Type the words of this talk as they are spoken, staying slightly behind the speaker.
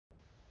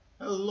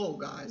Hello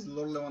guys,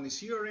 Lord Leon is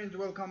here and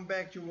welcome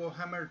back to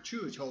Warhammer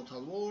 2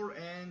 Total War,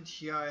 and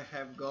here I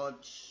have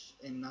got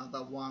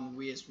another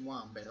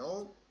 1vs1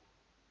 battle.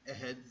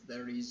 Ahead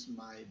there is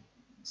my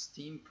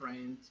Steam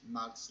friend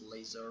Max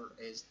Laser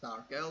as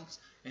Dark Elves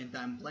and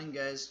I'm playing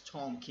as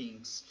Tom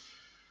Kings.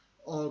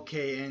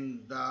 Okay,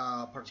 and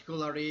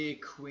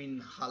particularly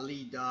Queen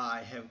Halida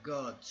I have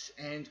got.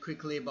 And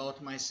quickly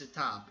about my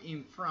setup.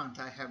 In front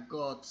I have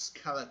got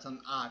skeleton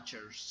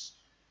archers.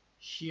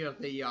 Here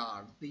they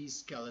are, these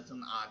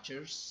skeleton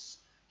archers.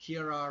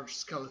 Here are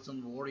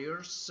skeleton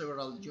warriors,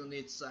 several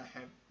units I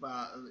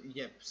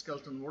have,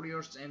 skeleton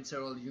warriors and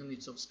several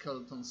units of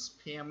skeleton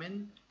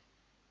spearmen.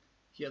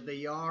 Here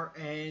they are,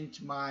 and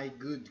my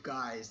good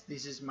guys.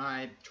 This is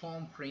my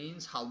Tom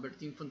Prince halberd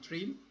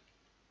infantry,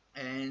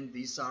 and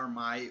these are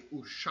my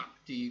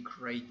Ushakti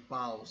great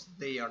bows.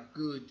 They are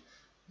good.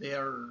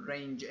 Their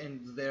range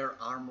and their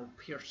armor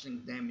piercing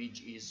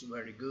damage is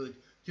very good.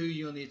 2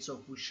 units of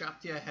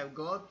Ushakti I have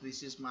got.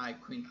 This is my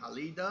Queen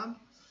Halida.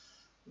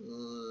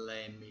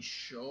 Let me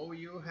show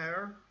you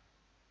her.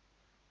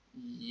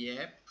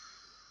 Yep,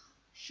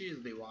 she's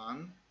the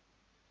one.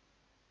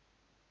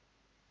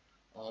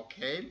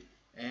 Okay,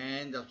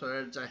 and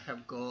afterwards I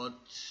have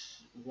got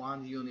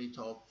 1 unit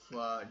of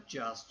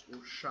just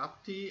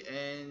Ushakti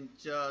and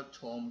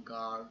Tom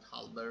Guard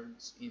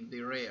halberds in the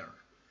rear.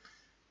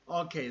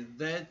 Okay,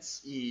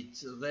 that's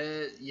it.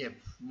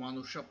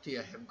 One Ushakti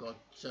I have got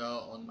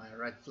on my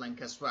right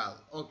flank as well.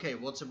 Okay,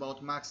 what's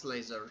about Max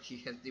Laser? He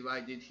has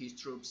divided his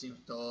troops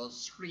into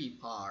 3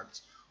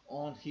 parts.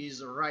 On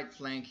his right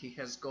flank he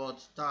has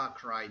got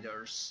Dark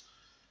Riders.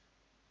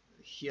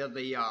 Here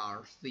they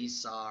are.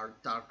 These are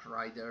Dark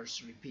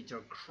Riders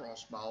repeater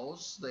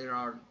crossbows. There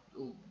are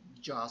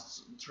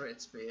just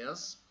dread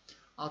spears.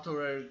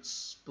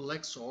 Afterwards,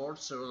 black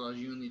swords, several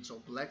units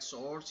of black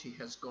swords. He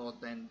has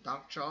got then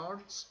dark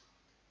shards.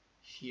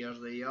 Here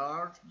they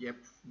are, yep,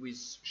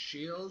 with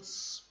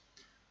shields.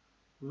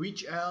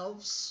 Witch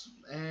elves,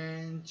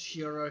 and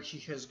here he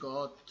has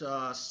got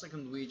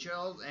second witch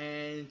elf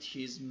and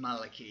his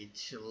malachite.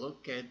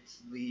 Look at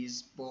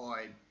this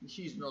boy.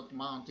 He's not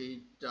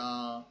mounted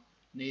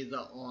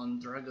neither on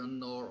dragon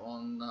nor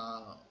on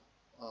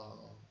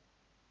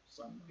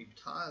some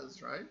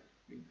reptiles, right?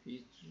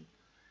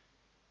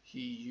 He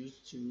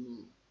used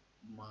to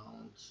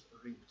mount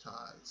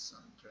reptiles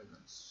and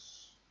dragons.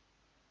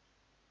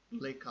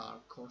 Lekar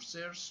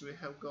Corsairs we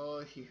have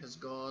got. He has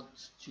got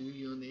 2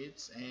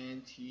 units,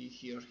 and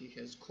here he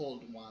has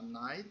Cold One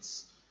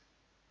Knights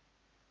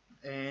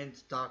and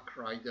Dark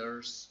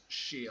Riders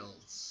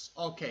shields.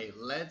 Okay,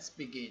 let's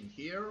begin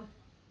here.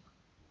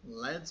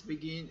 Let's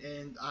begin,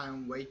 and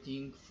I'm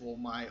waiting for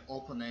my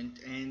opponent,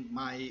 and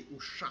my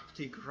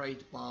Ushakti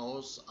great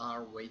bows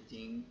are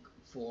waiting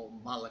for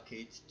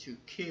Malachite to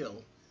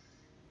kill.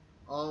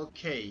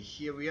 Okay,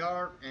 here we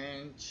are,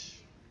 and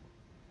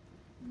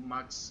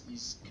Max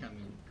is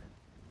coming.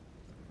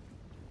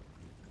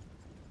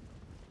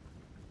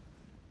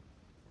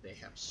 They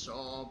have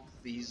soap.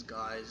 These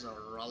guys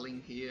are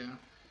rolling here.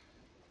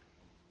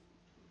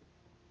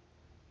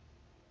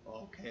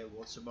 Okay,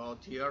 what's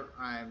about here?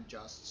 I'm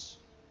just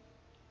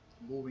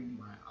moving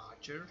my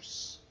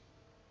archers.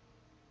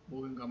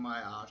 Moving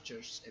my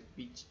archers a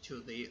bit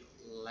to the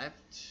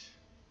left.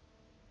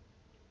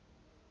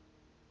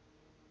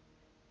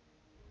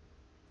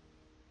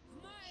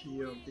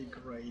 Here the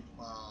great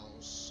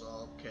bows.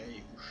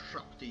 Okay,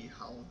 Shakti,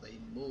 how they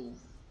move.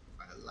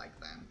 I like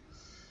them.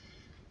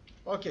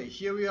 Okay,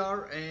 here we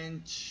are,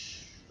 and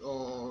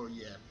oh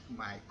yeah,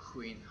 my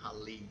Queen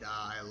Halida,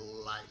 I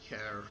like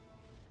her.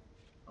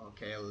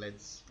 Okay,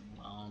 let's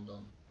mount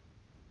on.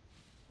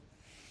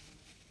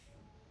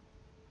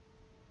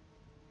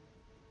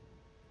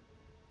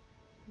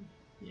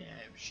 Yeah,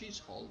 she's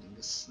holding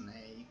a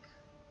snake.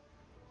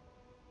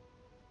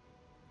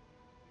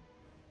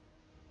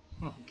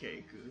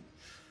 Okay, good.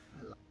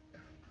 I like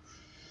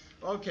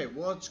her. Okay,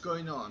 what's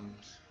going on?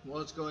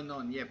 What's going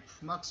on? Yep,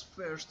 Max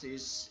first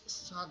is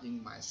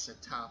studying my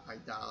setup, I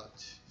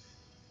doubt.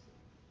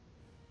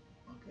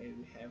 Okay,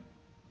 we have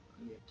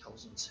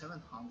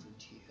 1700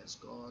 he has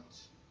got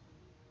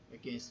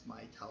against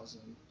my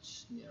 1000,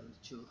 nearly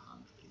 200.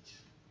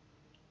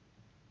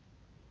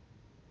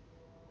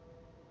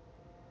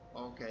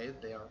 Okay,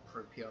 they are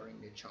preparing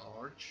a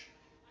charge.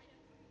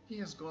 He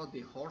has got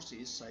the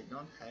horses. I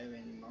don't have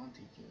any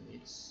mounted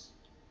units.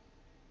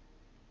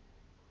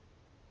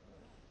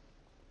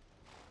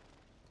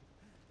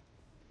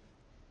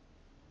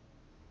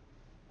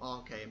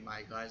 Okay,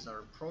 my guys are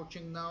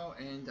approaching now,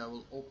 and I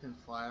will open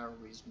fire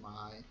with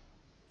my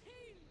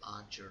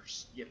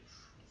archers. Yep,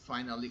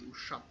 finally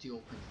Ushakti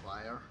open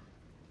fire,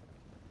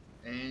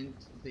 and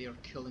they are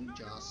killing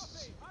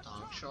just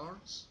dark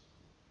shards.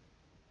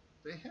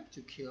 They have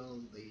to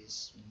kill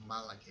this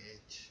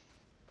Malachite.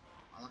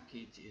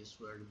 Malachite is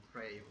very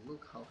brave.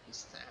 Look how he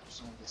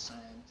steps on the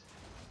sand.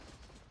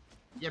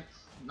 Yep,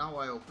 now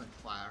I open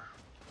fire.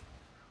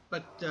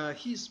 But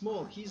he's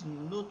small, he's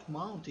not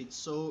mounted,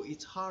 so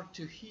it's hard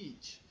to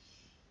hit.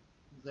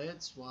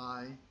 That's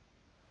why.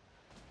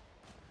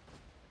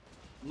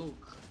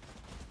 Look,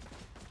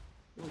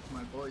 Look,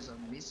 my boys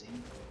are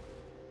missing.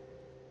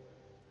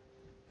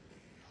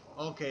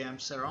 Okay, I'm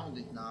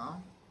surrounded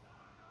now.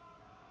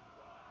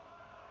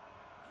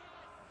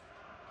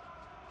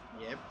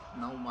 Yep,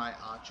 now my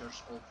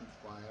archers open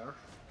fire.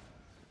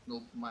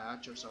 Nope, my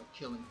archers are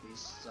killing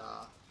these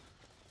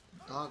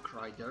dark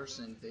riders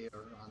and they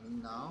are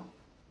running now.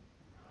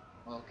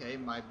 Okay,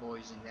 my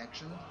boys in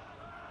action.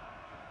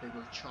 They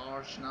will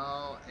charge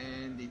now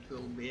and it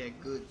will be a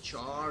good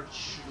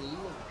charge.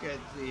 Look at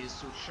these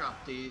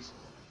Ushaptis.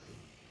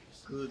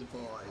 Good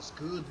boys,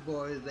 good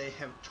boys. They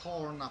have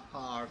torn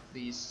apart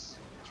these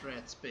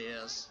threat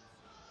spears.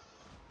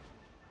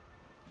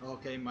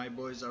 Okay, my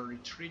boys are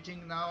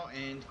retreating now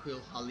and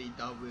Quil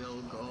Halida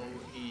will go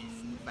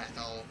in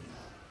battle.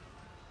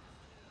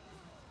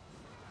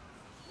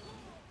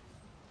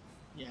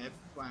 Yep,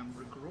 I'm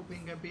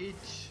regrouping a bit.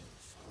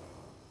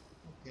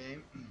 Okay.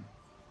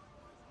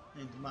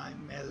 And my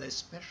melee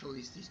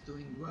specialist is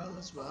doing well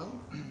as well.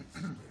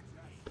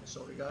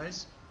 Sorry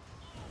guys.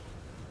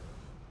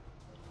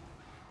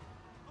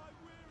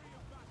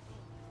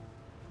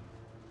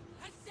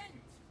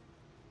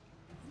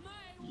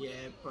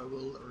 Yep, I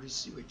will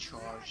receive a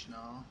charge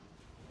now.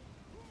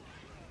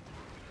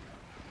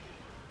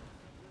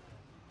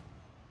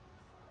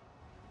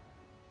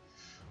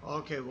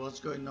 Okay, what's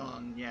going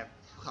on? Yep,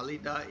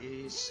 Halida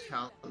has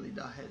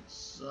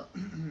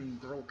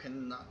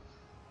broken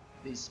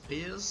these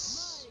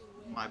spears.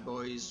 My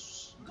boy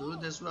is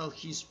good as well.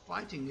 He's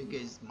fighting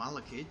against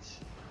Malekith.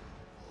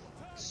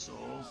 So,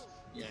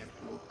 yeah,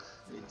 look,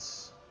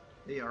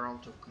 they are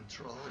out of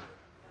control.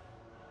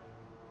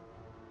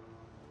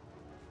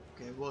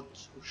 Okay,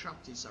 what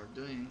Ushaptis are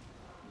doing?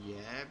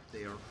 Yeah,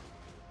 they are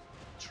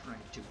trying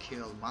to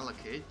kill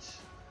Malekith.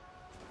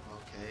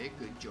 Okay,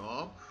 good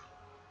job.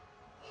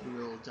 He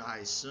will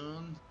die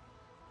soon.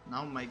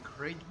 Now my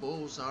great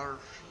bows are,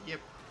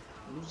 yep,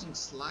 losing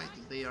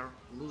slightly. They are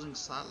losing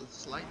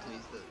slightly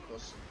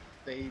because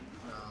they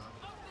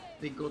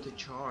got a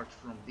charge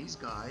from these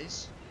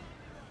guys.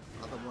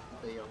 Otherwise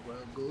they are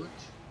well good.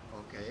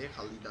 Okay,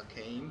 Halida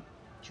came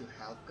to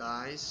help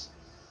guys.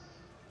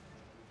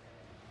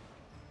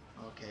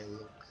 Okay,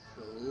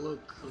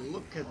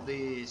 look at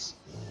this.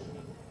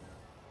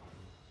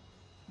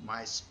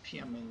 My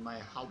spearmen, my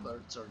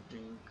halberds are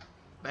doing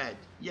bad.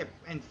 Yep,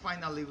 and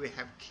finally we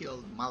have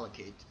killed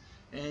Malekith.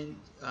 And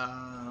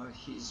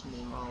his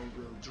morale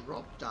will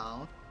drop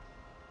down.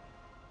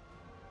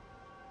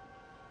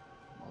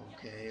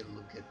 Okay,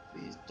 look at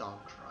these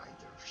dark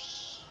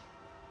riders.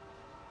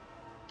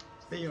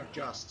 They are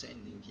just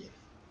standing here.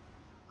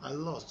 I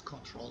lost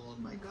control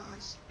on my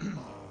guys.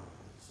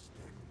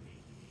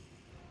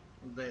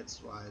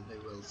 That's why they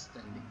will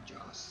standing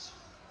just.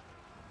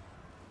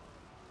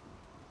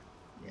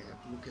 Yeah,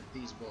 look at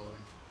this boy.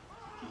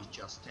 He's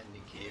just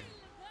standing here.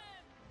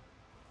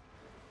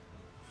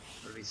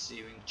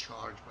 Receiving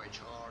charge by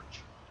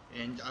charge.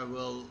 And I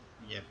will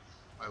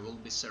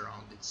be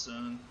surrounded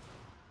soon.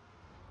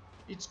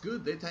 It's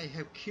good that I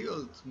have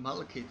killed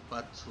Malekith,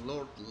 but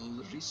Lord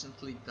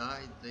recently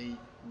died. They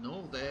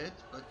know that,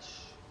 but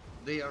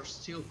they are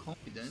still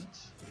confident.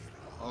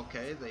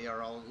 Okay, they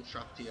are all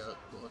Shakti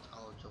got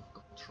out of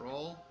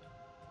control.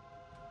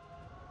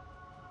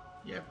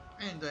 Yep,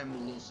 and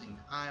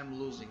I'm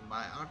losing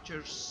my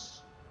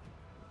archers.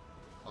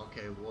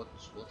 Okay,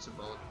 what's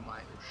about my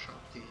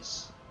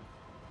Shaktis?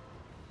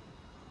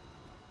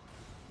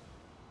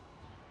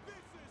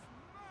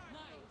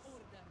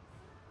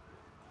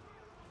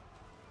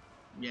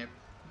 Yep,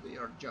 they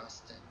are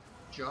just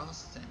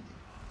standing.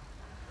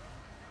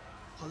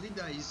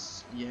 Halida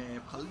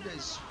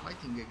is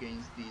fighting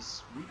against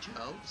these witch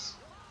elves.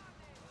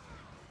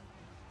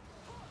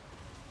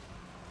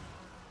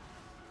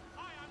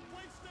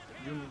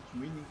 Unit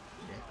winning,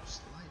 yep,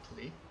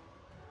 slightly.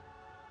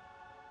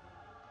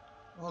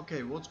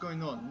 Okay, what's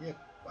going on? Yep,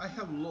 I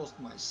have lost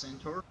my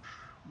center.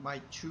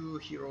 My two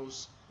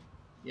heroes,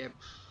 yep,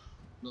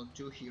 not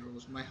two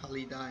heroes, my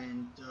Halida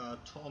and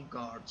Tom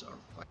guards are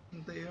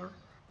fighting there.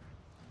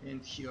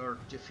 And here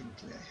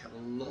definitely I have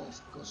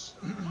lost because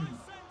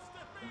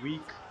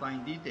weak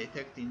bandit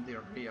attacked in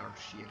their rear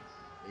shield.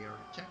 They are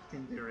attacked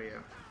in the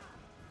rear.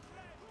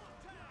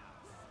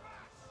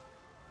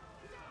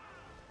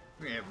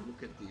 Yeah,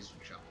 look at this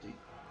Shakti.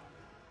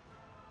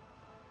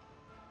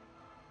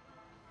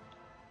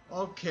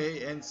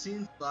 Okay, and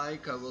seems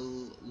like I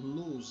will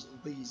lose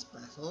this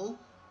battle.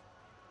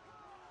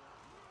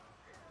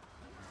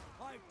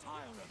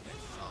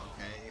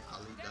 Okay,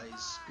 Halida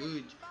is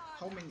good.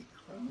 How many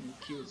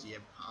kills?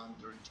 Yep,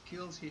 100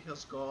 kills he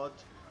has got.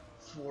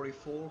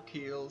 44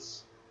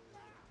 kills.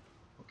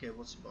 Okay,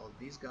 what's about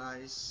these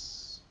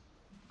guys?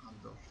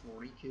 Under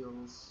 40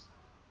 kills.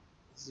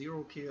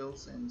 0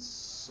 kills and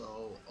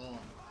so on.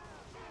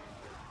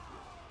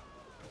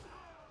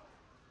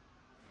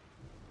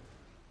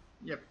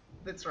 Yep,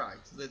 that's right.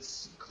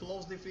 Let's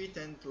close defeat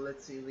and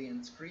let's see the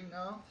end screen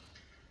now.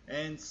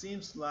 And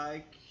seems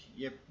like,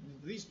 yep,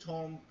 this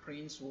Storm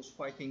Prince was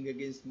fighting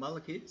against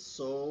Malekith,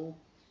 so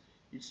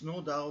it's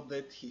no doubt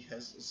that he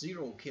has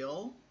 0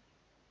 kill.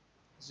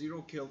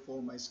 0 kill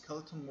for my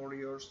skeleton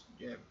warriors.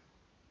 Yeah,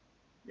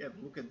 yeah,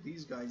 look at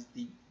these guys,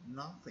 did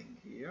nothing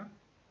here.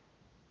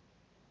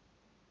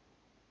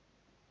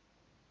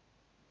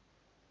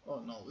 Oh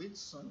no,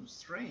 it's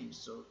strange,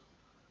 so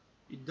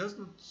it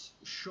doesn't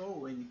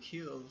show any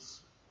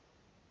kills.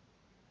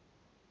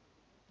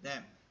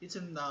 Damn, it's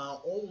an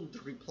old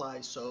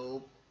reply,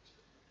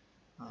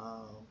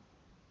 uh,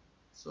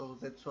 so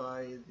that's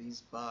why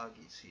this bug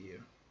is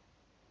here.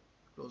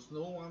 Because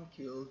no one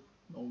killed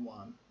no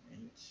one,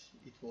 and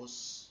it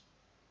was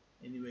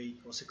anyway,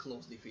 it was a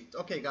close defeat.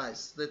 Okay,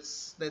 guys,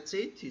 that's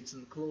it. It's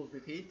a close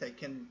defeat. I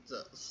can't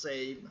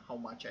say how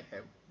much I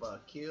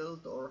have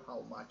killed or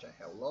how much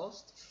I have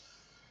lost.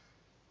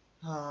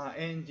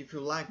 And if you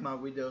like my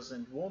videos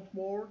and want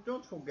more,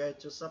 don't forget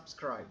to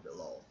subscribe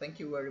below. Thank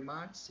you very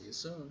much. See you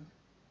soon.